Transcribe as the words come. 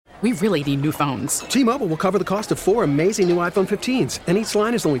we really need new phones. T-Mobile will cover the cost of 4 amazing new iPhone 15s, and each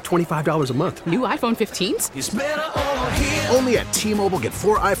line is only $25 a month. New iPhone 15s? It's better over here. Only at T-Mobile, get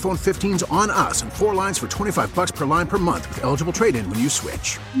 4 iPhone 15s on us and 4 lines for $25 per line per month with eligible trade-in when you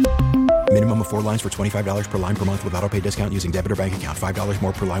switch. Minimum of 4 lines for $25 per line per month with autopay discount using debit or bank account. $5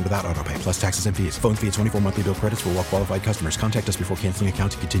 more per line without autopay, plus taxes and fees. Phone fee at 24 monthly bill credits for well-qualified customers. Contact us before canceling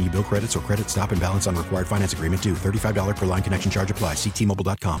account to continue bill credits or credit stop and balance on required finance agreement due. $35 per line connection charge applies. See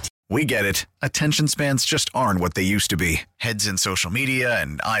T-Mobile.com. We get it. Attention spans just aren't what they used to be. Heads in social media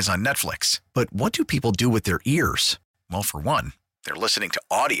and eyes on Netflix. But what do people do with their ears? Well, for one, they're listening to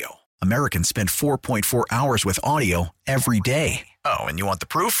audio. Americans spend 4.4 hours with audio every day. Oh, and you want the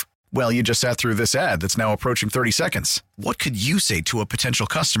proof? Well, you just sat through this ad that's now approaching 30 seconds. What could you say to a potential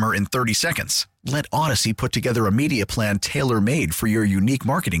customer in 30 seconds? Let Odyssey put together a media plan tailor-made for your unique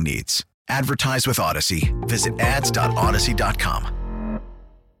marketing needs. Advertise with Odyssey. Visit ads.odyssey.com.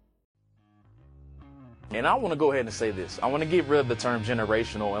 And I want to go ahead and say this. I want to get rid of the term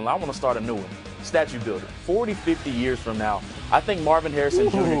generational, and I want to start a new one. Statue builder. 40, 50 years from now, I think Marvin Harrison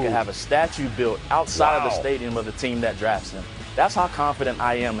Jr. could have a statue built outside of the stadium of the team that drafts him. That's how confident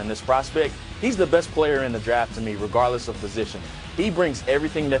I am in this prospect. He's the best player in the draft to me, regardless of position. He brings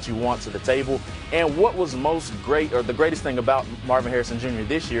everything that you want to the table. And what was most great, or the greatest thing about Marvin Harrison Jr.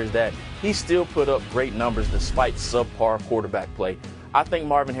 this year is that he still put up great numbers despite subpar quarterback play. I think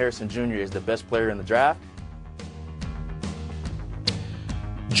Marvin Harrison Jr. is the best player in the draft.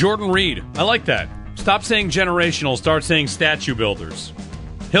 Jordan Reed. I like that. Stop saying generational, start saying statue builders.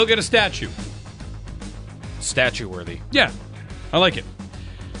 He'll get a statue. Statue worthy. Yeah, I like it.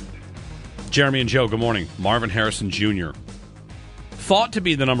 Jeremy and Joe, good morning. Marvin Harrison Jr. Thought to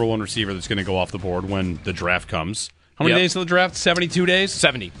be the number 1 receiver that's going to go off the board when the draft comes. How many days till the draft? 72 days?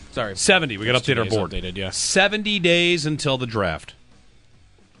 70. Sorry. 70. We got to update our board. Updated, yeah. 70 days until the draft.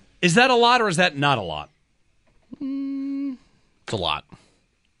 Is that a lot or is that not a lot? It's a lot.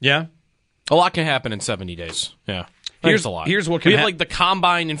 Yeah? A lot can happen in 70 days. Yeah. Here's a lot. Here's what can we have like the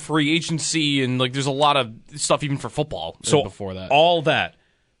combine and free agency, and like there's a lot of stuff even for football. So before that, all that.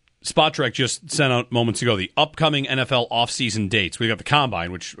 Spot Trek just sent out moments ago the upcoming NFL offseason dates. We got the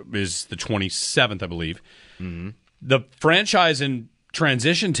combine, which is the 27th, I believe. Mm-hmm. The franchise and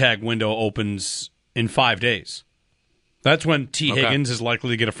transition tag window opens in 5 days. That's when Tee Higgins is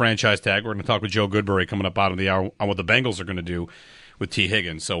likely to get a franchise tag. We're going to talk with Joe Goodberry coming up out of the hour on what the Bengals are going to do with Tee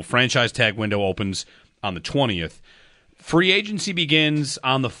Higgins. So franchise tag window opens on the 20th. Free agency begins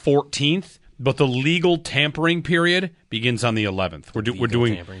on the 14th, but the legal tampering period begins on the 11th. We're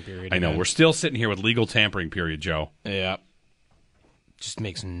doing tampering period. I know. We're still sitting here with legal tampering period, Joe. Yeah. Just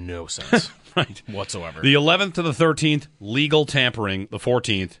makes no sense. Right. Whatsoever. The 11th to the 13th, legal tampering. The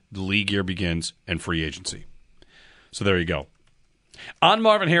 14th, the league year begins, and free agency. So there you go. On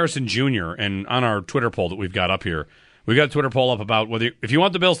Marvin Harrison Jr. and on our Twitter poll that we've got up here, we've got a Twitter poll up about whether if you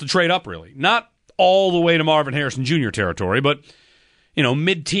want the Bills to trade up, really. Not all the way to Marvin Harrison Jr. territory, but,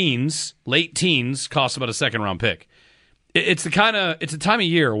 mid-teens, late teens costs about a second-round pick. It's a time of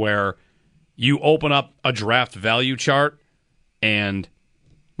year where you open up a draft value chart, and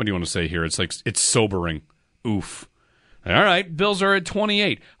what do you want to say here? It's like it's sobering. Oof. All right, Bills are at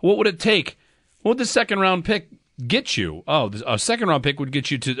 28. What would it take? What would the second-round pick get you? Oh, a second-round pick would get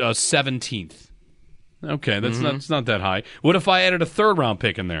you to 17th. Okay, that's not that high. What if I added a third-round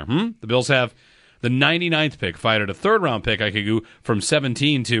pick in there? The Bills have the 99th pick. If I added a third-round pick, I could go from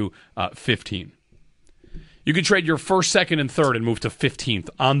 17 to 15. You could trade your first, second, and third and move to 15th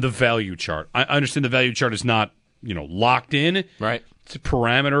on the value chart. I understand the value chart is not, locked in. Right. It's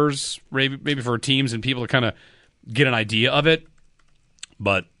parameters, maybe for teams and people to kind of get an idea of it.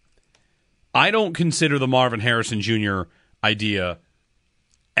 But I don't consider the Marvin Harrison Jr. idea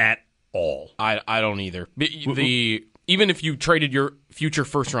at all. I don't either. Even if you traded your future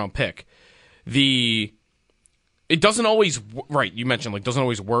first-round pick, it doesn't always, right, you mentioned, doesn't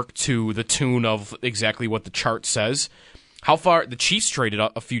always work to the tune of exactly what the chart says. How far, the Chiefs traded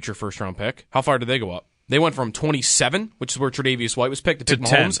a future first-round pick. How far did they go up? They went from 27, which is where Tre'Davious White was picked, to pick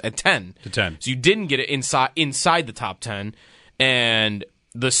Mahomes at 10. To 10. So you didn't get it inside the top 10. And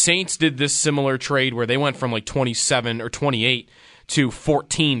the Saints did this similar trade where they went from 27 or 28 to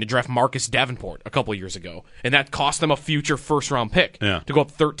 14 to draft Marcus Davenport a couple of years ago. And that cost them a future first-round pick to go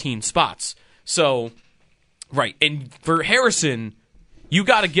up 13 spots. So, right. And for Harrison, you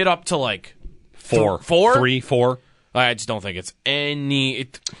got to get up to 4. 3, 4. I just don't think it's any...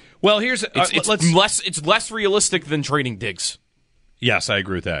 Well, here's it's less realistic than trading Diggs. Yes, I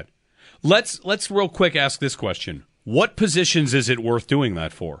agree with that. Let's real quick ask this question: what positions is it worth doing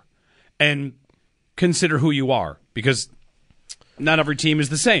that for? And consider who you are, because not every team is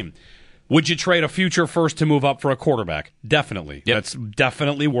the same. Would you trade a future first to move up for a quarterback? Definitely. Yep. That's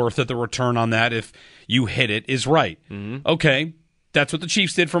definitely worth it. The return on that, if you hit it, is right. Mm-hmm. Okay, that's what the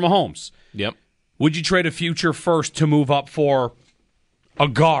Chiefs did for Mahomes. Yep. Would you trade a future first to move up for a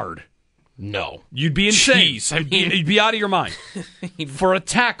guard? No. You'd be insane. Jeez, I mean, You'd be out of your mind. For a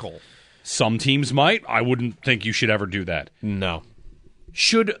tackle, some teams might. I wouldn't think you should ever do that. No.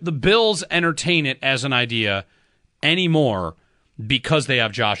 Should the Bills entertain it as an idea anymore because they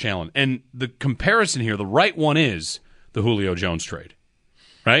have Josh Allen? And the comparison here, the right one is the Julio Jones trade,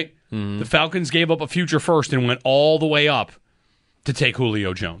 right? Mm-hmm. The Falcons gave up a future first and went all the way up to take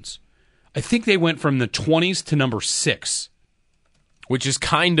Julio Jones. I think they went from the 20s to number 6. Which is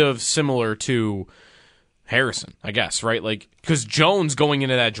kind of similar to Harrison, I guess, right? Like, because Jones going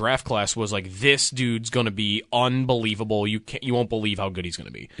into that draft class was like, this dude's going to be unbelievable. You won't believe how good he's going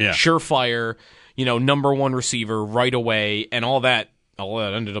to be. Yeah. Surefire, number one receiver right away, and all that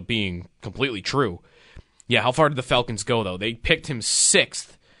ended up being completely true. Yeah, how far did the Falcons go, though? They picked him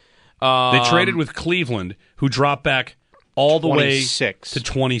 6th. They traded with Cleveland, who dropped back all the 26. way to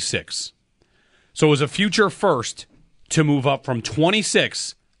 26. So it was a future first to move up from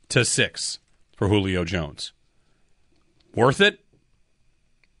 26 to 6 for Julio Jones. Worth it?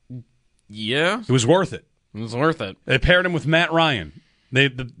 Yeah. It was worth it. It was worth it. They paired him with Matt Ryan.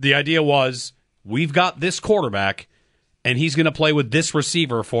 The idea was, we've got this quarterback, and he's going to play with this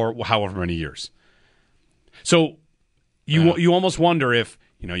receiver for however many years. So you almost wonder if,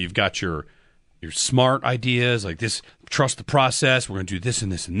 you've got your smart ideas, like this, trust the process, we're going to do this and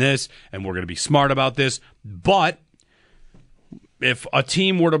this and this, and we're going to be smart about this, but if a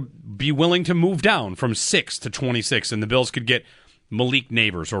team were to be willing to move down from 6 to 26 and the Bills could get Malik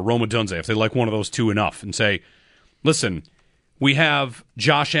Neighbors or Rome Odunze, if they like one of those two enough, and say, listen, we have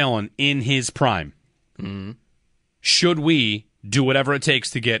Josh Allen in his prime. Mm-hmm. Should we do whatever it takes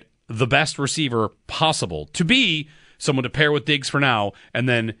to get the best receiver possible to be someone to pair with Diggs for now, and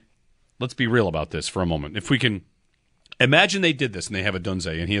then let's be real about this for a moment. If we can imagine they did this and they have a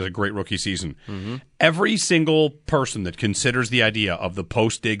Dunze and he has a great rookie season. Mm-hmm. Every single person that considers the idea of the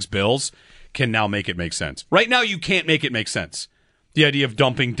post-Diggs Bills can now make it make sense. Right now, you can't make it make sense. The idea of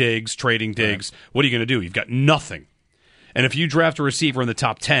dumping Diggs, trading Diggs, what are you going to do? You've got nothing. And if you draft a receiver in the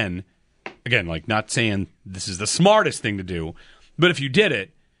top 10, again, like not saying this is the smartest thing to do, but if you did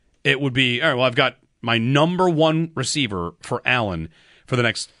it, it would be, all right, well, I've got my number one receiver for Allen for the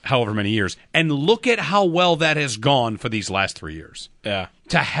next however many years. And look at how well that has gone for these last 3 years. Yeah.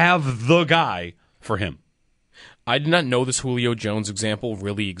 To have the guy for him. I did not know this Julio Jones example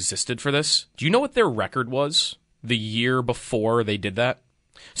really existed for this. Do you know what their record was the year before they did that?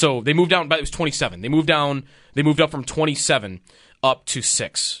 So they moved down, but it was 27. They moved up from 27 up to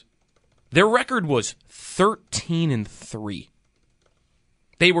 6. Their record was 13-3.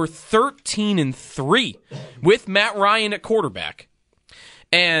 They were 13-3 with Matt Ryan at quarterback.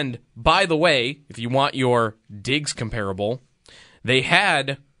 And, by the way, if you want your Diggs comparable, they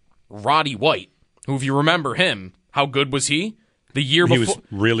had Roddy White, who, if you remember him, how good was he? The year before, he was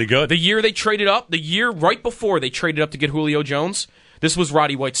really good. The year they traded up, the year right before they traded up to get Julio Jones, this was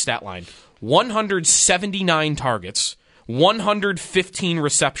Roddy White's stat line. 179 targets, 115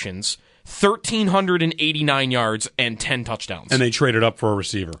 receptions, 1,389 yards, and 10 touchdowns. And they traded up for a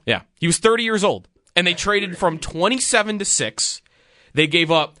receiver. Yeah. He was 30 years old. And they traded from 27 to 6. They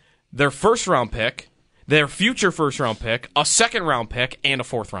gave up their first-round pick, their future first-round pick, a second-round pick, and a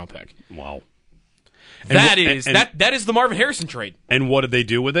fourth-round pick. Wow. That is the Marvin Harrison trade. And what did they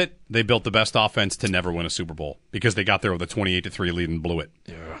do with it? They built the best offense to never win a Super Bowl because they got there with a 28-3 lead and blew it.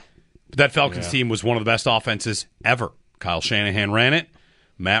 Yeah. But that Falcons team was one of the best offenses ever. Kyle Shanahan ran it.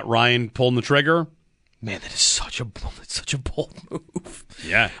 Matt Ryan pulling the trigger. Man, that is such a bold move.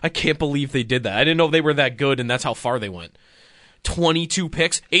 Yeah. I can't believe they did that. I didn't know they were that good, and that's how far they went. 22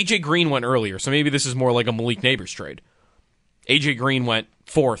 picks. A.J. Green went earlier, so maybe this is more like a Malik Neighbors trade. A.J. Green went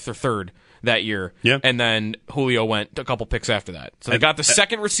 4th or 3rd that year, and then Julio went a couple picks after that. So they got the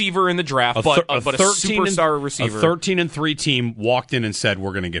second receiver in the draft, but a superstar receiver. A 13-3 team walked in and said,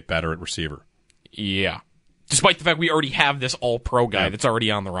 we're going to get better at receiver. Yeah. Despite the fact we already have this all-pro guy that's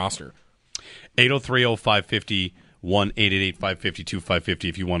already on the roster. 803-0550, 1-888-552-550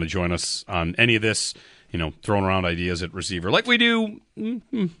 if you want to join us on any of this, throwing around ideas at receiver like we do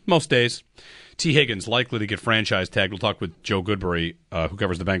most days. Tee Higgins likely to get franchise tagged. We'll talk with Joe Goodbury, who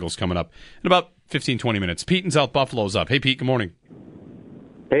covers the Bengals, coming up in about 15-20 minutes. Pete in South Buffalo's up. Hey, Pete, good morning.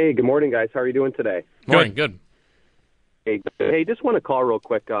 Hey, good morning, guys. How are you doing today? Good. Hey, just want to call real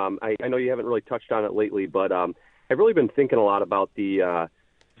quick. I know you haven't really touched on it lately, but I've really been thinking a lot about the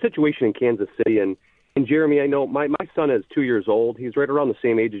situation in Kansas City, and And Jeremy, I know my son is 2 years old. He's right around the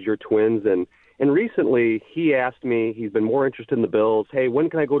same age as your twins. And recently he asked me, he's been more interested in the Bills. Hey, when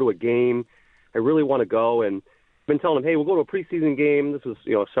can I go to a game? I really want to go. And I've been telling him, hey, we'll go to a preseason game. This was,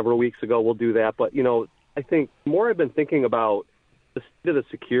 several weeks ago. We'll do that. But, I think more I've been thinking about the state of the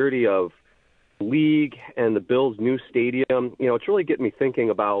security of the league and the Bills' new stadium. It's really getting me thinking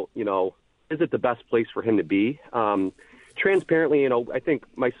about, is it the best place for him to be? Transparently, I think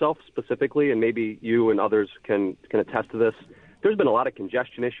myself specifically, and maybe you and others can attest to this, there's been a lot of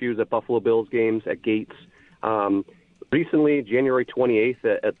congestion issues at Buffalo Bills games at gates. Recently, January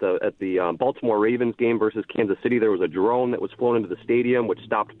 28th at the Baltimore Ravens game versus Kansas City, there was a drone that was flown into the stadium, which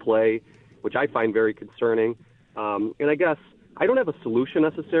stopped play, which I find very concerning. And I guess I don't have a solution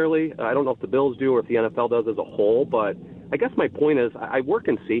necessarily. I don't know if the Bills do or if the NFL does as a whole, but I guess my point is I work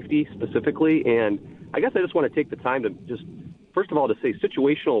in safety specifically, and I guess I just want to take the time to just, first of all, to say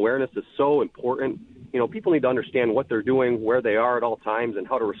situational awareness is so important. People need to understand what they're doing, where they are at all times, and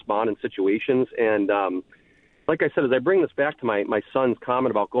how to respond in situations. And like I said, as I bring this back to my son's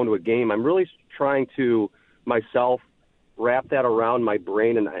comment about going to a game, I'm really trying to myself wrap that around my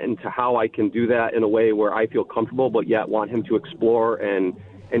brain and to how I can do that in a way where I feel comfortable, but yet want him to explore and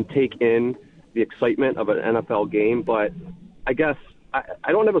take in the excitement of an NFL game. But I guess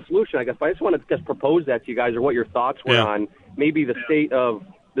I don't have a solution, I guess, but I just want to just propose that to you guys, or what your thoughts were on maybe the state of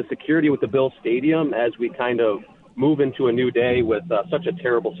the security with the Bills Stadium as we kind of move into a new day with such a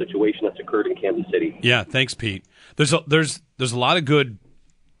terrible situation that's occurred in Kansas City. Yeah, thanks, Pete. There's a lot of good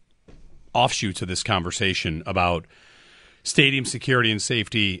offshoots of this conversation about stadium security and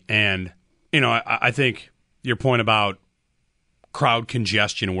safety, and I think your point about crowd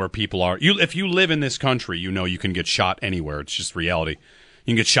congestion and where people are. If you live in this country, you can get shot anywhere. It's just reality.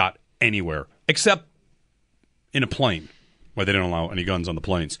 You can get shot anywhere, except in a plane, where they don't allow any guns on the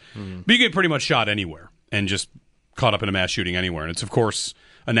planes. Mm-hmm. But you get pretty much shot anywhere and just caught up in a mass shooting anywhere. And it's, of course,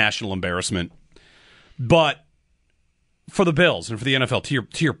 a national embarrassment. But for the Bills and for the NFL,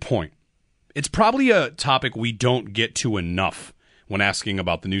 to your point, it's probably a topic we don't get to enough when asking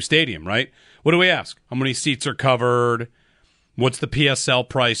about the new stadium, right? What do we ask? How many seats are covered? What's the PSL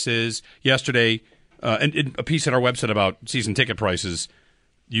prices? Yesterday, and a piece at our website about season ticket prices,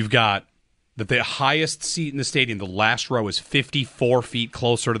 you've got that the highest seat in the stadium, the last row, is 54 feet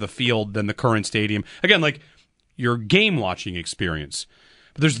closer to the field than the current stadium. Again, like your game-watching experience.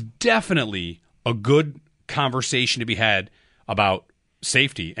 But there's definitely a good conversation to be had about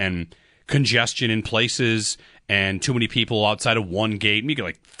safety and congestion in places and too many people outside of one gate. You get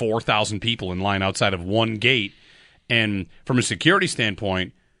like 4,000 people in line outside of one gate. And from a security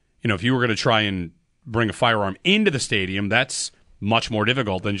standpoint, if you were going to try and bring a firearm into the stadium, that's much more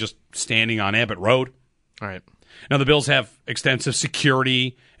difficult than just standing on Abbott Road. All right. Now, the Bills have extensive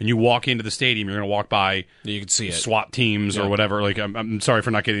security, and you walk into the stadium, you're going to walk by you can see it. SWAT teams or whatever. Like, I'm sorry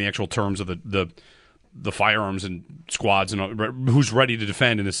for not getting the actual terms of the firearms and squads and who's ready to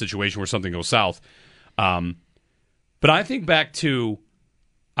defend in a situation where something goes south. But I think back to,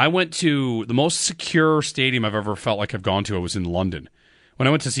 I went to the most secure stadium I've ever felt like I've gone to. I was in London. When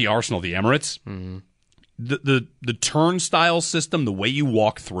I went to see Arsenal, the Emirates, the turnstile system, the way you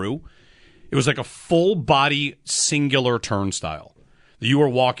walk through, it was like a full-body singular turnstile. You were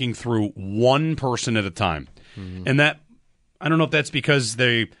walking through one person at a time. Mm-hmm. And that, I don't know if that's because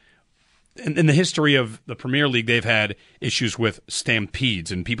they, in the history of the Premier League, they've had issues with stampedes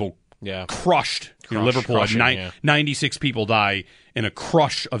and people crushed. Liverpool had 96 people die in a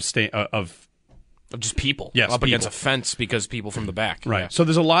crush of just people up people against a fence because people from the back. Right. Yeah. So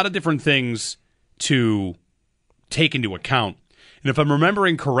there's a lot of different things to take into account. And if I'm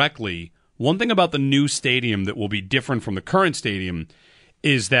remembering correctly, one thing about the new stadium that will be different from the current stadium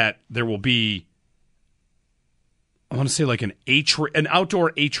is that there will be, I want to say like an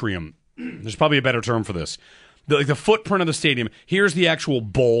outdoor atrium. There's probably a better term for this. The footprint of the stadium, here's the actual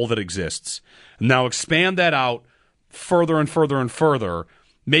bowl that exists. Now expand that out further and further and further.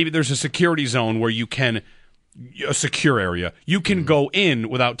 Maybe there's a security zone where you can, a secure area, you can go in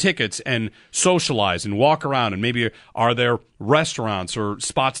without tickets and socialize and walk around, and maybe are there restaurants or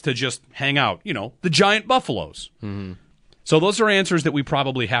spots to just hang out, the giant buffaloes. Mm-hmm. So those are answers that we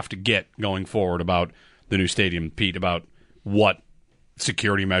probably have to get going forward about the new stadium, Pete, about what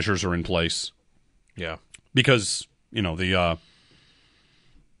security measures are in place. Yeah. Because, the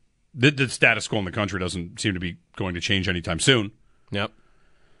status quo in the country doesn't seem to be going to change anytime soon. Yep.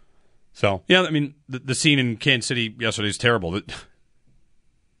 So, yeah, I mean, the scene in Kansas City yesterday is terrible.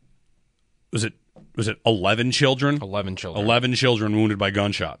 Was it 11 children? 11 children. 11 children wounded by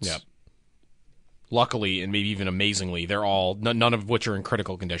gunshots. Yep. Luckily, and maybe even amazingly, they're all, none of which are in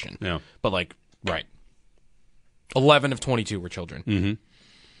critical condition. Yeah. But, right. 11 of 22 were children. Mm-hmm.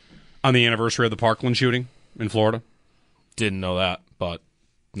 On the anniversary of the Parkland shooting in Florida. Didn't know that, but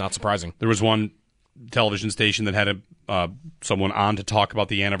not surprising. There was one television station that had someone on to talk about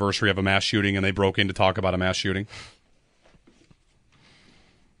the anniversary of a mass shooting, and they broke in to talk about a mass shooting.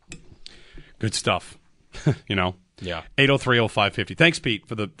 Good stuff. Yeah. 8030550. Thanks, Pete,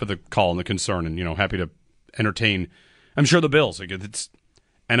 for the call and the concern, and happy to entertain. I'm sure the Bills. It's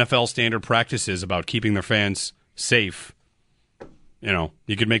NFL standard practices about keeping their fans safe. You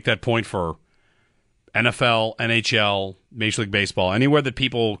could make that point for NFL, NHL, Major League Baseball, anywhere that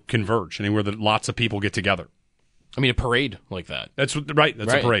people converge, anywhere that lots of people get together. I mean, a parade like that. That's right.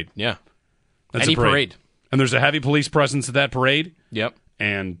 That's a parade. Yeah. That's Any a parade. parade. And there's a heavy police presence at that parade. Yep.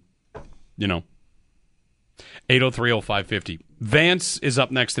 And, 8030550. Vance is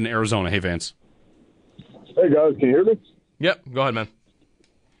up next in Arizona. Hey, Vance. Hey, guys. Can you hear me? Yep. Go ahead, man.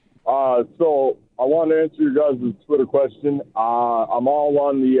 So I want to answer your guys' Twitter question. I'm all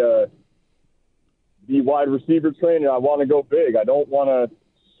on the wide receiver train, and I want to go big. I don't want to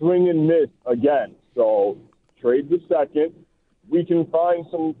swing and miss again. So trade the second. We can find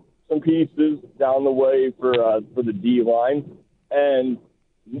some pieces down the way for the D line, and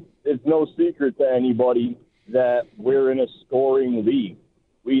it's no secret to anybody that we're in a scoring league.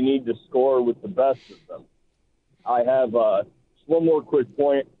 We need to score with the best of them. I have just one more quick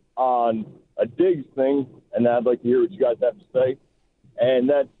point on a Diggs thing, and I'd like to hear what you guys have to say. And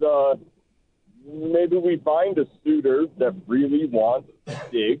that's maybe we find a suitor that really wants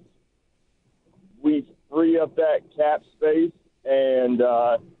Diggs. We free up that cap space, and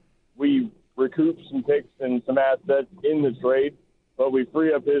we recoup some picks and some assets in the trade, but we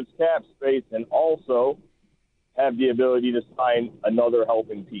free up his cap space and also have the ability to sign another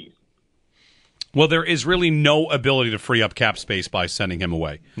helping piece. Well, there is really no ability to free up cap space by sending him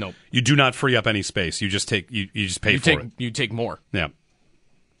away. Nope. You do not free up any space. You just take you just pay for it. You take more. Yeah.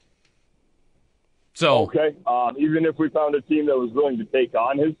 So okay, even if we found a team that was willing to take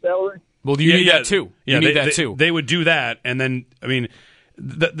on his salary. Well, you need that too. Yeah, you need that too. They would do that, and then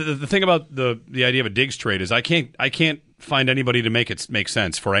the thing about the idea of a Diggs trade is I can't find anybody to make it make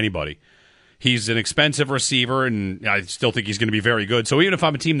sense for anybody. He's an expensive receiver, and I still think he's going to be very good. So even if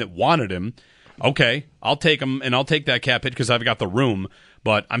I'm a team that wanted him, okay, I'll take him, and I'll take that cap hit because I've got the room.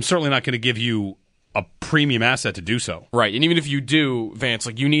 But I'm certainly not going to give you a premium asset to do so. Right, and even if you do, Vance,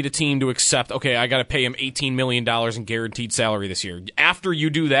 you need a team to accept, okay, I got to pay him $18 million in guaranteed salary this year. After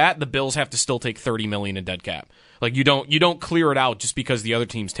you do that, the Bills have to still take $30 million in dead cap. You don't clear it out just because the other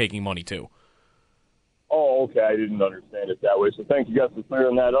team's taking money too. Oh, okay, I didn't understand it that way. So thank you guys for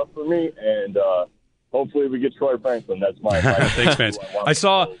clearing that up for me, and hopefully we get Troy Franklin. That's my Thanks, Vance.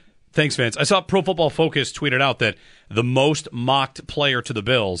 Thanks, Vance. I saw Pro Football Focus tweeted out that the most mocked player to the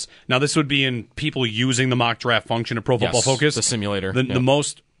Bills. Now, this would be in people using the mock draft function of Pro Football Focus. The simulator.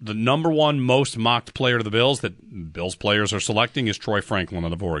 The number one most mocked player to the Bills that Bills players are selecting is Troy Franklin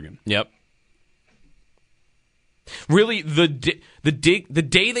out of Oregon. Yep. Really, the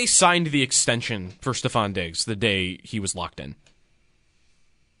day they signed the extension for Stephon Diggs, the day he was locked in.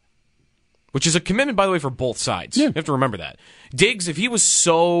 Which is a commitment, by the way, for both sides. Yeah. You have to remember that. Diggs, if he was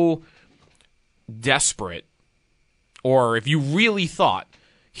so desperate, or if you really thought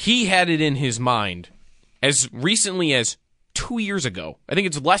he had it in his mind as recently as 2 years ago, I think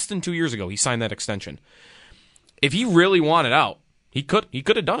it's less than 2 years ago he signed that extension. If he really wanted out, he could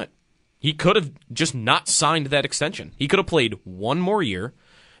have done it. He could have just not signed that extension. He could have played one more year,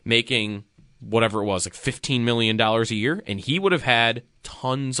 making whatever it was, $15 million a year, and he would have had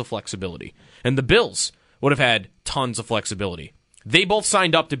tons of flexibility. And the Bills would have had tons of flexibility. They both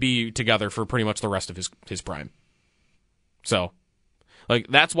signed up to be together for pretty much the rest of his prime. So,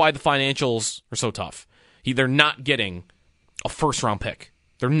 that's why the financials are so tough. They're not getting a first-round pick.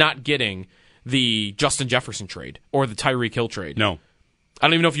 They're not getting the Justin Jefferson trade or the Tyreek Hill trade. No. I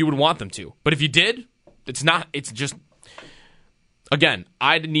don't even know if you would want them to. But if you did, it's just... Again,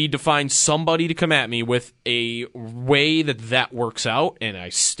 I'd need to find somebody to come at me with a way that works out, and I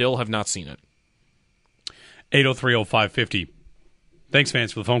still have not seen it. 8030550. Thanks,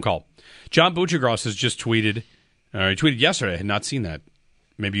 Vance, for the phone call. John Buccigross has just tweeted. He tweeted yesterday. I had not seen that.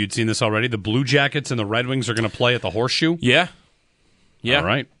 Maybe you'd seen this already. The Blue Jackets and the Red Wings are going to play at the Horseshoe? Yeah. All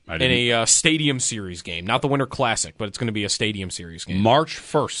right. In a Stadium Series game. Not the Winter Classic, but it's going to be a Stadium Series game. March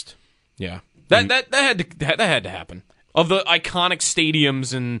 1st. Yeah. That had to happen. Of the iconic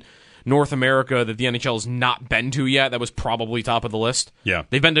stadiums in North America that the NHL has not been to yet, that was probably top of the list. Yeah.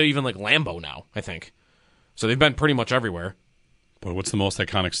 They've been to even Lambeau now, I think. So they've been pretty much everywhere. Boy, what's the most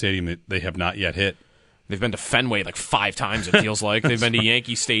iconic stadium that they have not yet hit? They've been to Fenway like 5 times, it feels like. They've been to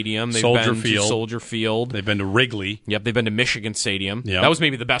Yankee Stadium. They've been to Soldier Field. They've been to Wrigley. Yep, they've been to Michigan Stadium. Yep. That was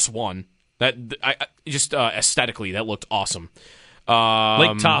maybe the best one. That just aesthetically, that looked awesome.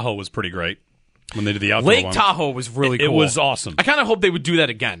 Lake Tahoe was pretty great when they did the outdoor Lake one. Tahoe was really cool. It was awesome. I kind of hope they would do that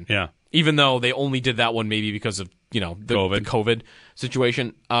again. Yeah. Even though they only did that one maybe because of the COVID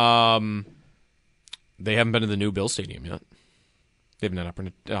situation. They haven't been to the new Bill Stadium yet. They haven't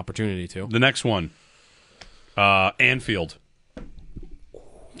had an opportunity to. The next one, Anfield.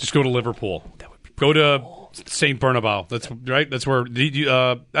 Just go to Liverpool. Go to St. Bernabeu. That's right. That's where the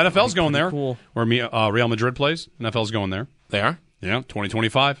NFL's going there. Cool. Where Real Madrid plays. NFL's going there. They are? Yeah,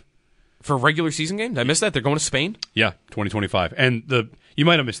 2025. For a regular season game? Did I miss that? They're going to Spain? Yeah, 2025. And you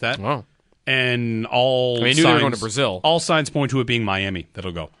might have missed that. Oh. And I knew they were going to Brazil. All signs point to it being Miami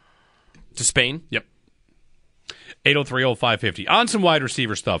that'll go. To Spain? Yep. 803-0550. On some wide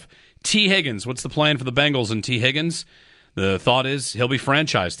receiver stuff. Tee Higgins, what's the plan for the Bengals and Tee Higgins? The thought is he'll be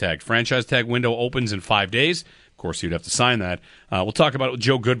franchise tagged. Franchise tag window opens in 5 days. Of course, you'd have to sign that. We'll talk about it with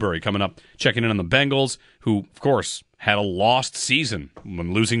Joe Goodberry coming up, checking in on the Bengals, who, of course, had a lost season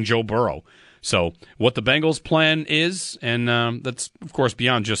when losing Joe Burrow. So what the Bengals' plan is, and that's, of course,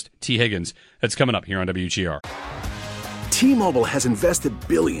 beyond just Tee Higgins. That's coming up here on WGR. T-Mobile has invested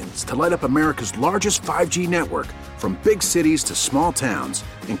billions to light up America's largest 5G network, from big cities to small towns,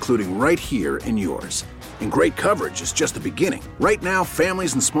 including right here in yours. And great coverage is just the beginning. Right now,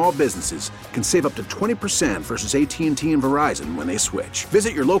 families and small businesses can save up to 20% versus AT&T and Verizon when they switch.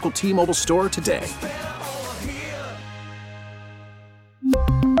 Visit your local T-Mobile store today.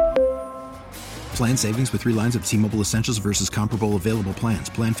 Plan savings with 3 lines of T-Mobile Essentials versus comparable available plans.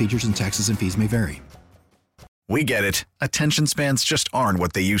 Plan features and taxes and fees may vary. We get it. Attention spans just aren't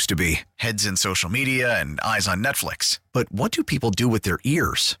what they used to be. Heads in social media and eyes on Netflix. But what do people do with their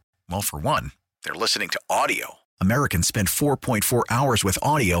ears? Well, for one, they're listening to audio. Americans spend 4.4 hours with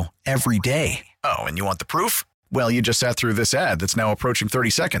audio every day. Oh, and you want the proof? Well, you just sat through this ad that's now approaching 30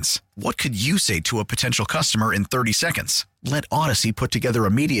 seconds. What could you say to a potential customer in 30 seconds? Let Odyssey put together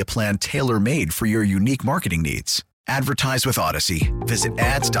a media plan tailor-made for your unique marketing needs. Advertise with Odyssey. Visit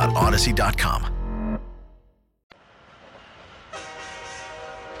ads.odyssey.com.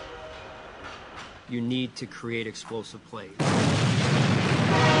 You need to create explosive plays.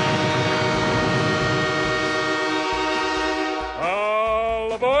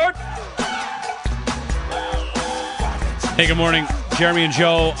 All aboard! Hey, good morning. Jeremy and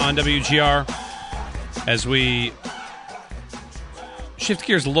Joe on WGR. As we shift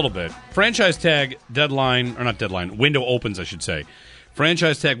gears a little bit, franchise tag window opens, I should say.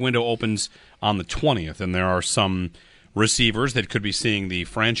 Franchise tag window opens on the 20th, and there are some receivers that could be seeing the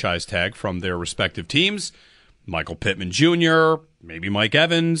franchise tag from their respective teams. Michael Pittman Jr., maybe Mike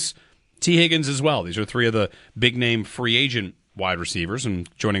Evans, Tee Higgins as well. These are 3 of the big-name free agent wide receivers, and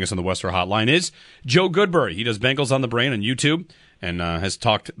joining us on the Western Hotline is Joe Goodberry. He does Bengals on the Brain on YouTube and has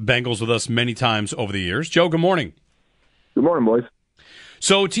talked Bengals with us many times over the years. Joe, good morning. Good morning, boys.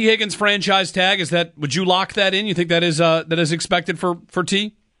 So Tee Higgins franchise tag, would you lock that in? You think that is expected for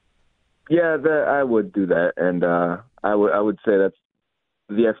T? Yeah, I would do that, and I would say that's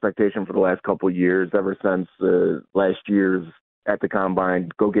the expectation for the last couple of years, ever since last year's at the Combine.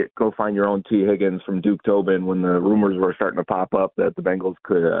 Go find your own Tee Higgins from Duke Tobin when the rumors were starting to pop up that the Bengals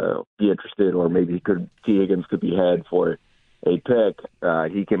could be interested, or maybe Tee Higgins could be had for a pick.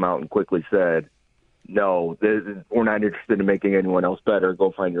 He came out and quickly said, no, we're not interested in making anyone else better.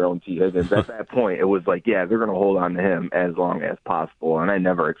 Go find your own Tee Higgins. At that point, it was like, yeah, they're going to hold on to him as long as possible. And I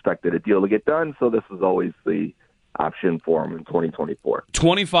never expected a deal to get done, so this was always the option for him in 2024.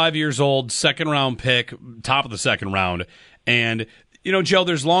 25 years old, second-round pick, top of the second round. And, Joe,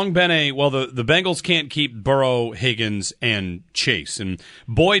 there's long been the Bengals can't keep Burrow, Higgins, and Chase. And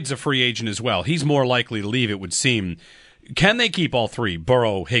Boyd's a free agent as well. He's more likely to leave, it would seem. Can they keep all 3,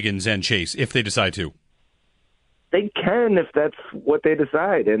 Burrow, Higgins, and Chase, if they decide to? They can if that's what they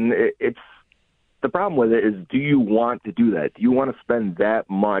decide. And it's the problem with it is, do you want to do that? Do you want to spend that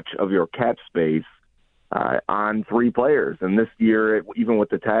much of your cap space on 3 players? And this year, even with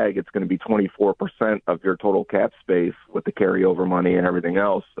the tag, it's going to be 24% of your total cap space with the carryover money and everything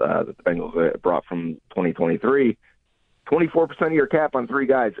else that the Bengals brought from 2023. 24% of your cap on 3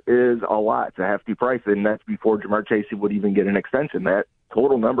 guys is a lot. It's a hefty price, and that's before Jamar Chase would even get an extension. That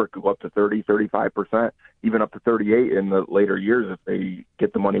total number could go up to 30, 35%, even up to 38% in the later years if they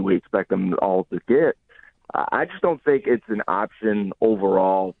get the money we expect them all to get. I just don't think it's an option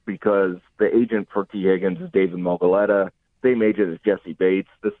overall, because the agent for Tee Higgins is David Mogoleta. Same agent as Jesse Bates.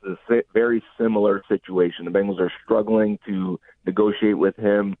 This is a very similar situation. The Bengals are struggling to negotiate with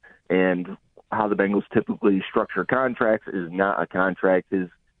him, and how the Bengals typically structure contracts is not a contract his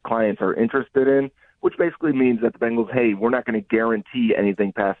clients are interested in, which basically means that the Bengals, hey, we're not going to guarantee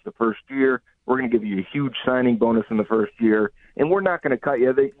anything past the first year. We're going to give you a huge signing bonus in the first year, and we're not going to cut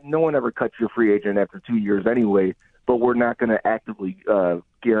you. No one ever cuts your free agent after 2 years anyway, but we're not going to actively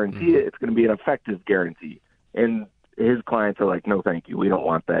guarantee it. It's going to be an effective guarantee. And his clients are like, no, thank you. We don't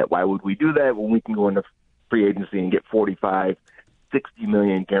want that. Why would we do that when we can go into free agency and get $45, $60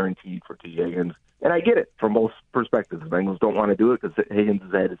 million guaranteed for Tee Higgins? And I get it from both perspectives. The Bengals don't want to do it because Higgins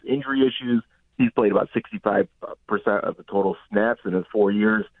has had his injury issues. He's played about 65% of the total snaps in his 4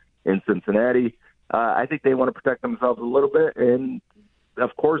 years in Cincinnati. I think they want to protect themselves a little bit, and of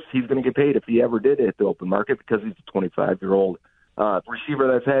course he's going to get paid if he ever did hit the open market because he's a 25-year-old receiver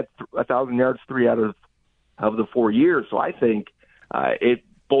that's had 1,000 yards 3 out of the 4 years. So I think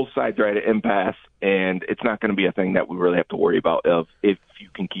both sides are at an impasse, and it's not going to be a thing that we really have to worry about if you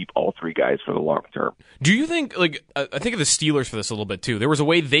can keep all three guys for the long term. Do you think, I think of the Steelers for this a little bit too. There was a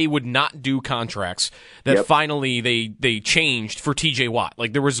way they would not do contracts that finally they changed for TJ Watt.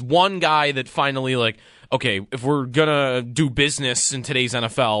 Like there was one guy that finally okay, if we're going to do business in today's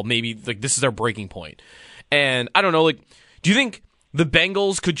NFL, maybe this is our breaking point. And I don't know, do you think the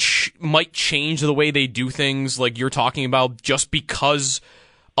Bengals might change the way they do things like you're talking about just because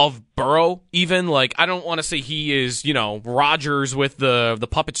of Burrow even? I don't want to say he is, Rodgers with the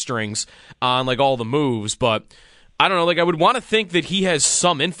puppet strings on all the moves, but I don't know, I would want to think that he has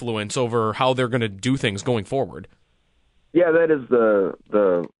some influence over how they're going to do things going forward. Yeah, that is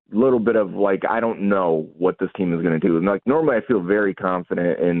the little bit of I don't know what this team is going to do. And normally I feel very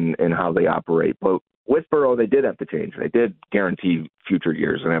confident in how they operate, but with Burrow, they did have to change. They did guarantee future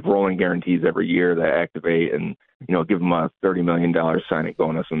years and have rolling guarantees every year that activate and, give them a $30 million signing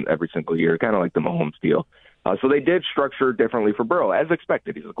bonus in every single year, kind of like the Mahomes deal. So they did structure differently for Burrow, as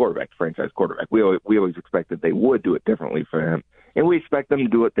expected. He's a quarterback, franchise quarterback. We always expected they would do it differently for him, and we expect them to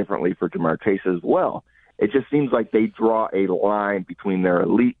do it differently for Jamar Chase as well. It just seems like they draw a line between their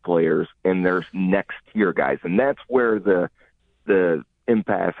elite players and their next-tier guys, and that's where the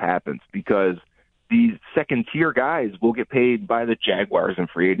impasse happens because these second-tier guys will get paid by the Jaguars in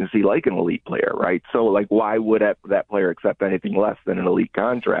free agency like an elite player, right? So, why would that player accept anything less than an elite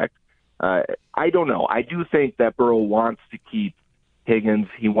contract? I don't know. I do think that Burrow wants to keep Higgins.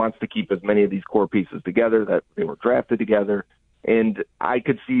 He wants to keep as many of these core pieces together that they were drafted together. And I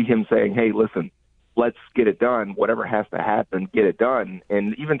could see him saying, hey, listen, let's get it done. Whatever has to happen, get it done.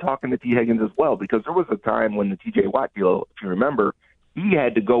 And even talking to Tee Higgins as well, because there was a time when the T.J. Watt deal, if you remember, he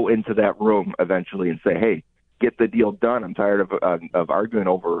had to go into that room eventually and say, hey, get the deal done. I'm tired of arguing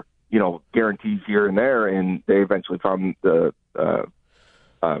over, guarantees here and there. And they eventually found the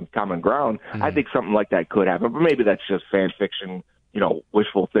common ground. Mm-hmm. I think something like that could happen, but maybe that's just fan fiction,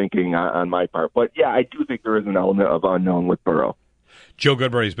 wishful thinking on my part. But, yeah, I do think there is an element of unknown with Burrow. Joe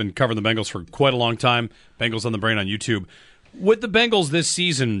Goodberry's been covering the Bengals for quite a long time. Bengals on the Brain on YouTube. With the Bengals this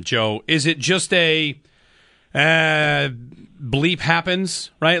season, Joe, is it just a bleep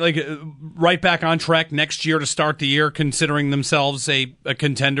happens, right? Right back on track next year to start the year, considering themselves a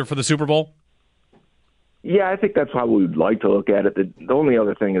contender for the Super Bowl? Yeah, I think that's how we would like to look at it. The only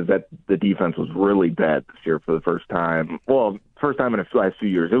other thing is that the defense was really bad this year for the first time. Well, first time in the last few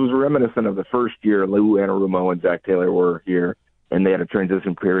years. It was reminiscent of the first year Lou Anarumo and Zach Taylor were here, and they had a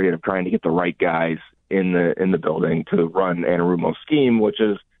transition period of trying to get the right guys in the building to run Anarumo's scheme, which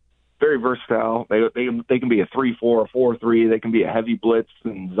is very versatile. They can be a 3-4, a 4-3. They can be a heavy blitz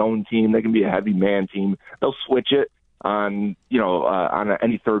and zone team. They can be a heavy man team. They'll switch it on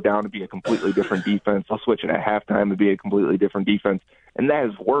any third down to be a completely different defense. They'll switch it at halftime to be a completely different defense. And that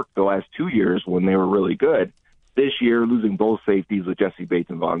has worked the last 2 years when they were really good. This year, losing both safeties with Jesse Bates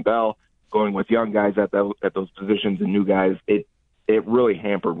and Von Bell, going with young guys at those positions and new guys, it really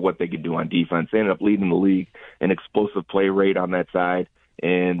hampered what they could do on defense. They ended up leading the league in explosive play rate on that side.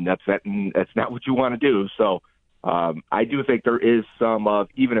 And that's not what you want to do. So I do think there is some of,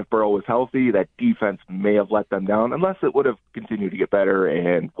 even if Burrow was healthy, that defense may have let them down, unless it would have continued to get better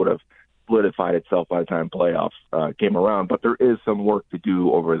and would have solidified itself by the time playoffs came around. But there is some work to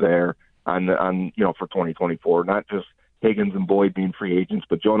do over there on for 2024, not just Higgins and Boyd being free agents,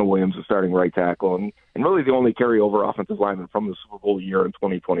 but Jonah Williams is starting right tackle, and really the only carryover offensive lineman from the Super Bowl year in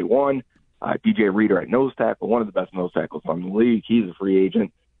 2021. DJ Reader at nose tackle, one of the best nose tackles on the league. He's a free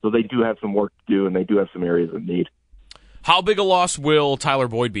agent. So they do have some work to do, and they do have some areas of need. How big a loss will Tyler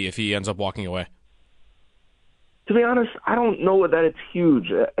Boyd be if he ends up walking away? To be honest, I don't know that it's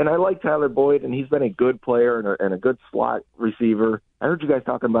huge. And I like Tyler Boyd, and he's been a good player and a good slot receiver. I heard you guys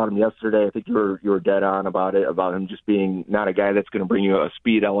talking about him yesterday. I think you were dead on about it, about him just being not a guy that's going to bring you a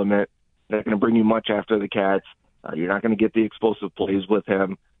speed element, not going to bring you much after the catch. You're not going to get the explosive plays with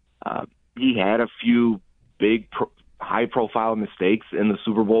him. He had a few big, high-profile mistakes in the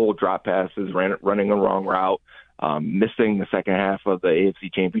Super Bowl, drop passes, running a wrong route, missing the second half of the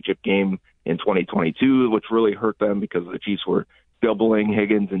AFC Championship game in 2022, which really hurt them because the Chiefs were doubling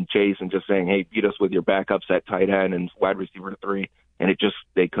Higgins and Chase and just saying, hey, beat us with your backups at tight end and wide receiver 3, and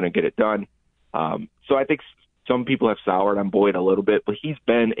they couldn't get it done. So I think some people have soured on Boyd a little bit, but he's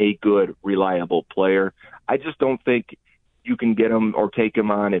been a good, reliable player. I just don't think you can get him or take him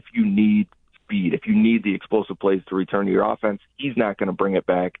on if you need speed, if you need the explosive plays to return to your offense. He's not going to bring it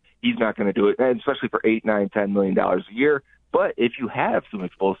back. He's not going to do it, and especially for $8, $9, $10 million a year. But if you have some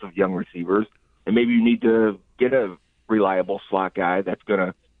explosive young receivers, and maybe you need to get a reliable slot guy that's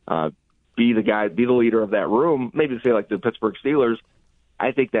going to be the leader of that room, maybe say like the Pittsburgh Steelers,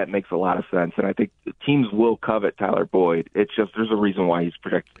 I think that makes a lot of sense, and I think the teams will covet Tyler Boyd. It's just there's a reason why he's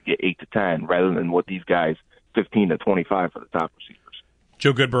projected to get 8 to 10 rather than what these guys 15 to 25 for the top receivers.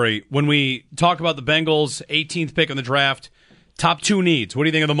 Joe Goodbury, when we talk about the Bengals' 18th pick in the draft, top 2 needs, what do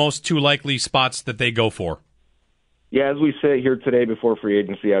you think are the most 2 likely spots that they go for? Yeah, as we sit here today before free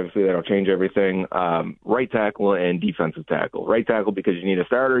agency, obviously that'll change everything. Right tackle and defensive tackle. Right tackle because you need a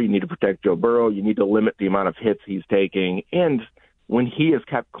starter, you need to protect Joe Burrow, you need to limit the amount of hits he's taking, and when he is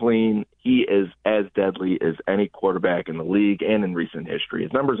kept clean, he is as deadly as any quarterback in the league and in recent history.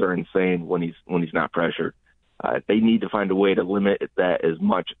 His numbers are insane when he's not pressured. They need to find a way to limit that as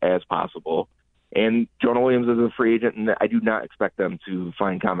much as possible. And Jonah Williams is a free agent, and I do not expect them to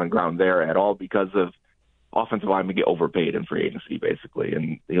find common ground there at all because of offensive linemen get overpaid in free agency, basically,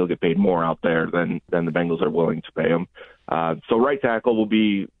 and he'll get paid more out there than the Bengals are willing to pay him. So right tackle will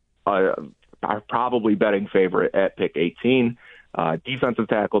be our probably betting favorite at pick 18. Defensive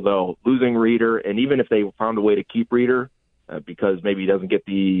tackle, though, losing Reeder, and even if they found a way to keep Reeder, because maybe he doesn't get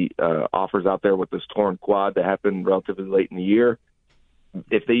the offers out there with this torn quad that happened relatively late in the year,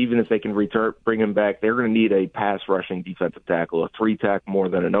 if they can bring him back, they're going to need a pass rushing defensive tackle, a 3-tack more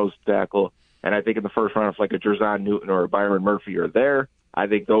than a nose tackle. And I think in the first round, if like a Jerzon Newton or a Byron Murphy are there, I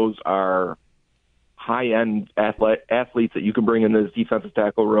think those are high-end athletes that you can bring in this defensive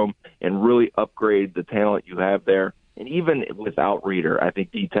tackle room and really upgrade the talent you have there. And even without Reeder, I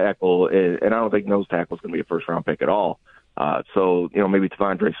think D-tackle and I don't think nose tackle is going to be a first-round pick at all. So, maybe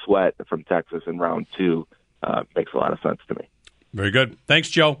T'Vondre Sweat from Texas in round 2 makes a lot of sense to me. Very good. Thanks,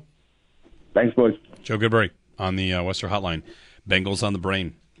 Joe. Thanks, boys. Joe Goodbury on the Western Hotline. Bengals on the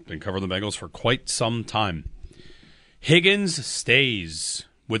brain. Been covering the Bengals for quite some time. Higgins stays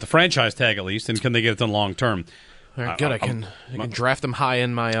with the franchise tag at least, and can they get it done long term? Very good. I can draft them high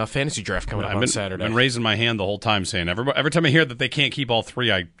in my fantasy draft coming up on Saturday. I've been raising my hand the whole time saying every time I hear that they can't keep all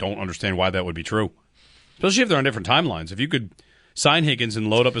 3, I don't understand why that would be true. Especially if they're on different timelines. If you could sign Higgins and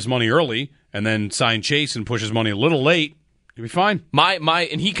load up his money early, and then sign Chase and push his money a little late, you'd be fine.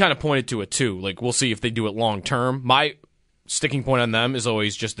 And he kind of pointed to it too. Like, we'll see if they do it long term. My sticking point on them is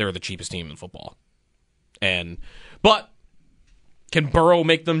always just they're the cheapest team in football. But can Burrow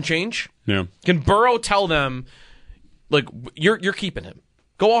make them change? Yeah. Can Burrow tell them, like, you're keeping him?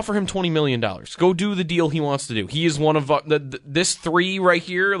 Go offer him $20 million. Go do the deal he wants to do. He is one of this 3 right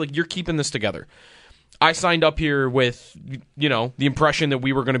here. Like, you're keeping this together. I signed up here with, the impression that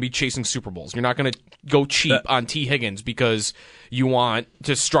we were going to be chasing Super Bowls. You're not going to go cheap on Tee Higgins because you want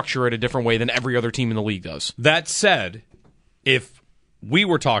to structure it a different way than every other team in the league does. That said, if we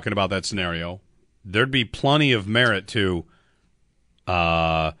were talking about that scenario, there'd be plenty of merit to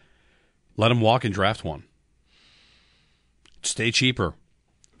let him walk and draft one. Stay cheaper.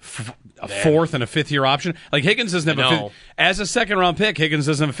 A 4th and a 5th-year option. Like, Higgins doesn't have as a second-round pick, Higgins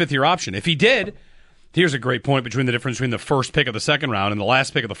doesn't have a 5th-year option. If he did, here's a great point between the difference between the first pick of the second round and the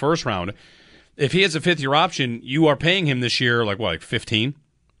last pick of the first round. If he has a 5th-year option, you are paying him this year, like 15?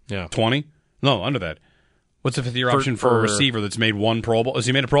 Yeah. 20? No, under that. What's the 5th-year option for a receiver that's made 1 Pro Bowl? Has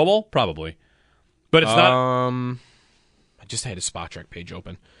he made a Pro Bowl? Probably. But it's not... I just had his spot check page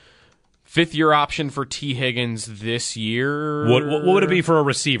open. 5th-year option for Tee Higgins this year. What would it be for a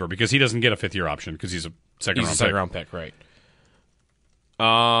receiver? Because he doesn't get a 5th-year option because he's a second-round pick. Right.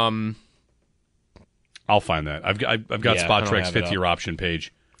 I'll find that. I've got Spot Trek's 5th-year option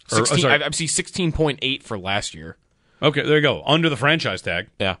page. I see 16.8 for last year. Okay, there you go. Under the franchise tag.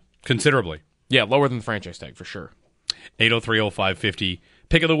 Yeah. Considerably. Yeah, lower than the franchise tag for sure. 803-0550.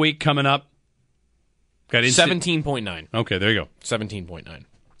 Pick of the week coming up. Got 17.9. Okay, there you go. 17.9.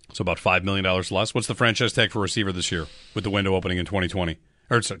 So about $5 million less. What's the franchise tag for receiver this year with the window opening in 2020?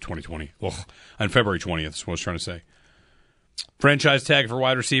 Or sorry, 2020. Ugh. On February 20th is what I was trying to say. Franchise tag for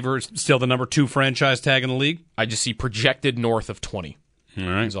wide receiver is still the number 2 franchise tag in the league? I just see projected north of 20. All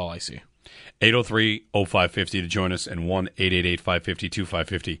right. Is all I see. 803-0550 to join us, and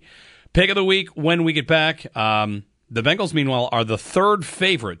 1-888-550-2550. Pick of the week when we get back. The Bengals, meanwhile, are the third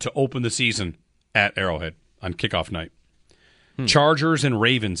favorite to open the season at Arrowhead on kickoff night. Chargers and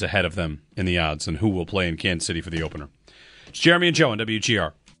Ravens ahead of them in the odds, and who will play in Kansas City for the opener. It's Jeremy and Joe on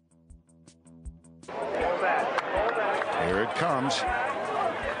WGR. Here it comes.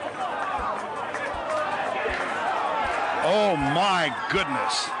 Oh, my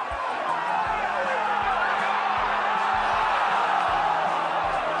goodness.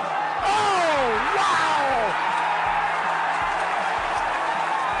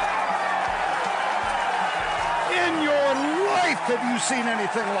 Have you seen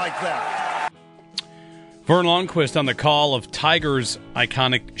anything like that? Vern Lundquist on the call of Tiger's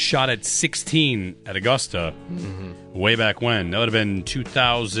iconic shot at 16 at Augusta way back when. That would have been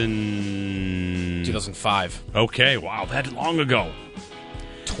 2005. Okay, wow, that long ago.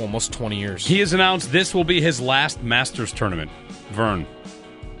 Almost 20 years. He has announced this will be his last Masters tournament. Vern.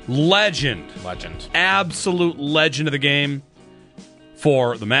 Legend. Absolute legend of the game.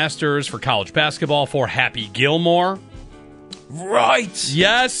 For the Masters, for college basketball, for Happy Gilmore. Right.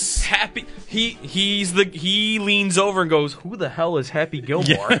 Yes. Happy. He leans over and goes, "Who the hell is Happy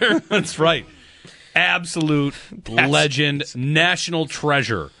Gilmore?" Yeah, that's right. Absolute legend, national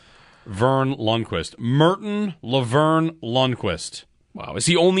treasure. Vern Lundquist. Merton Laverne Lundquist. Wow. Is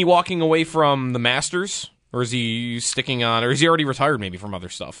he only walking away from the Masters, or is he sticking on, or is he already retired maybe from other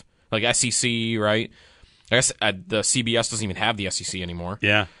stuff like SEC? Right. I guess the CBS doesn't even have the SEC anymore.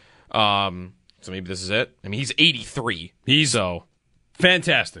 Yeah. So maybe this is it. I mean, he's 83. He's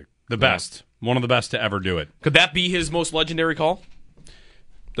fantastic. The best. Yeah. One of the best to ever do it. Could that be his most legendary call?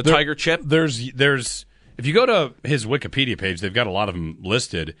 The Tiger chip? There's if you go to his Wikipedia page, they've got a lot of them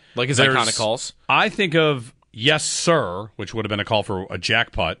listed. Like his iconic calls? I think of Yes Sir, which would have been a call for a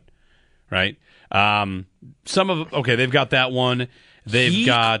jackpot, right? They've got that one.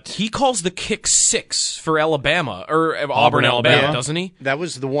 He calls the kick 6 for Alabama, or Auburn, Alabama, doesn't he? That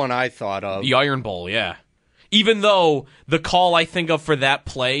was the one I thought of. The Iron Bowl, yeah. Even though the call I think of for that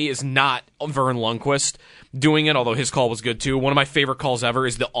play is not Vern Lundquist doing it, although his call was good too. One of my favorite calls ever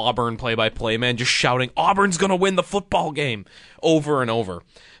is the Auburn play-by-play man just shouting, "Auburn's going to win the football game," over and over.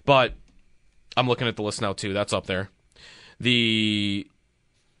 But I'm looking at the list now too. That's up there. That's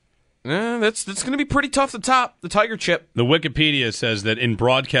going to be pretty tough to top, the Tiger chip. The Wikipedia says that in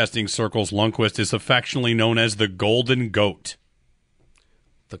broadcasting circles, Lundquist is affectionately known as the Golden Goat.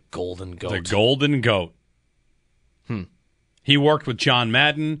 The Golden Goat. The Golden Goat. He worked with John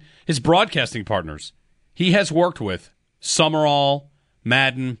Madden, his broadcasting partners. He has worked with Summerall,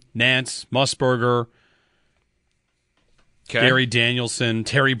 Madden, Nance, Musburger, Gary Danielson,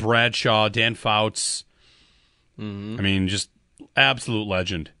 Terry Bradshaw, Dan Fouts. I mean, just absolute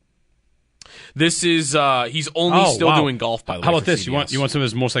legend. This is he's only still doing golf, by the way. How about this? CBS. You want some of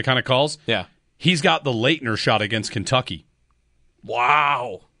his most iconic calls? Yeah. He's got the Leitner shot against Kentucky.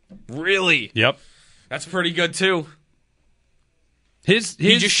 Wow. Really? Yep. That's pretty good too.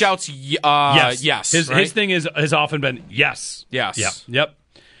 He just shouts yes. His thing has often been yes. Yes. Yep.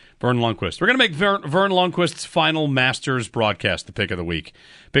 Vern Lundquist. We're going to make Vern Lundquist's final Masters broadcast the pick of the week.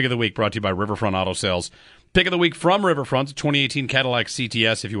 Pick of the week brought to you by Riverfront Auto Sales. Pick of the week from Riverfront, 2018 Cadillac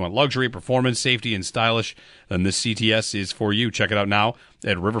CTS. If you want luxury, performance, safety, and stylish, then this CTS is for you. Check it out now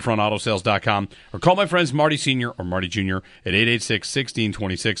at riverfrontautosales.com or call my friends Marty Sr. or Marty Jr. at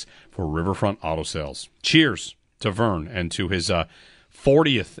 886-1626 for Riverfront Auto Sales. Cheers to Vern and to his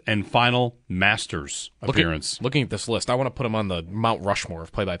 40th and final Masters appearance. Looking at this list, I want to put him on the Mount Rushmore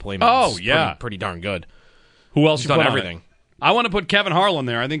of play-by-play men. Oh, yeah. Pretty darn good. Who else? He's done everything. I want to put Kevin Harlan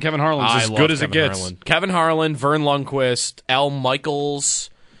there. I think Kevin Harlan's as good as it gets. Harlan. Kevin Harlan, Vern Lundquist, Al Michaels,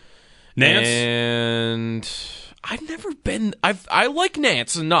 Nance, and I've never been. I like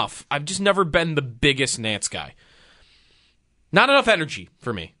Nance enough. I've just never been the biggest Nance guy. Not enough energy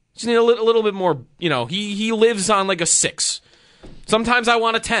for me. Just need a little bit more. You know, he lives on like a 6. Sometimes I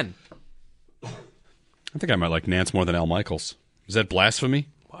want a 10. I think I might like Nance more than Al Michaels. Is that blasphemy?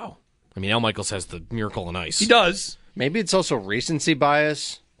 Wow. I mean, Al Michaels has the Miracle on Ice. He does. Maybe it's also recency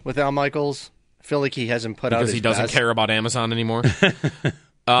bias with Al Michaels. I feel like he hasn't put out his because he doesn't best. care about Amazon anymore. He's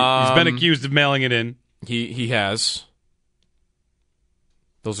been accused of mailing it in. He has.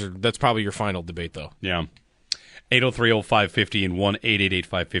 That's probably your final debate, though. Yeah. 803-0550 and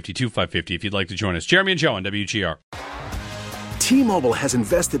 1-888-550-2550 if you'd like to join us. Jeremy and Joe on WGR. T-Mobile has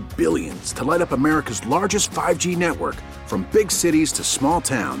invested billions to light up America's largest 5G network, from big cities to small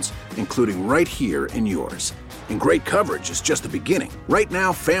towns, including right here in yours. And great coverage is just the beginning. Right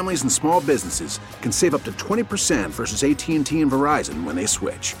now, families and small businesses can save up to 20% versus AT&T and Verizon when they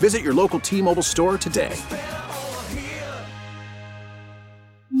switch. Visit your local T-Mobile store today.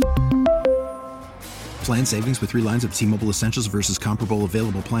 Plan savings with 3 lines of T-Mobile Essentials versus comparable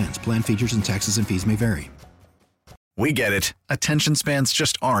available plans. Plan features and taxes and fees may vary. We get it. Attention spans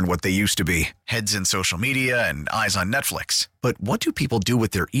just aren't what they used to be. Heads in social media and eyes on Netflix. But what do people do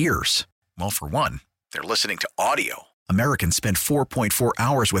with their ears? Well, for one, they're listening to audio. Americans spend 4.4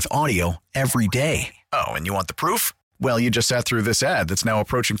 hours with audio every day. Oh, and you want the proof? Well, you just sat through this ad that's now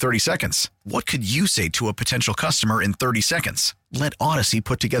approaching 30 seconds. What could you say to a potential customer in 30 seconds? Let Odyssey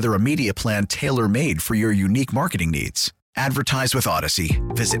put together a media plan tailor-made for your unique marketing needs. Advertise with Odyssey.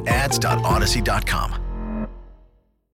 Visit ads.odyssey.com.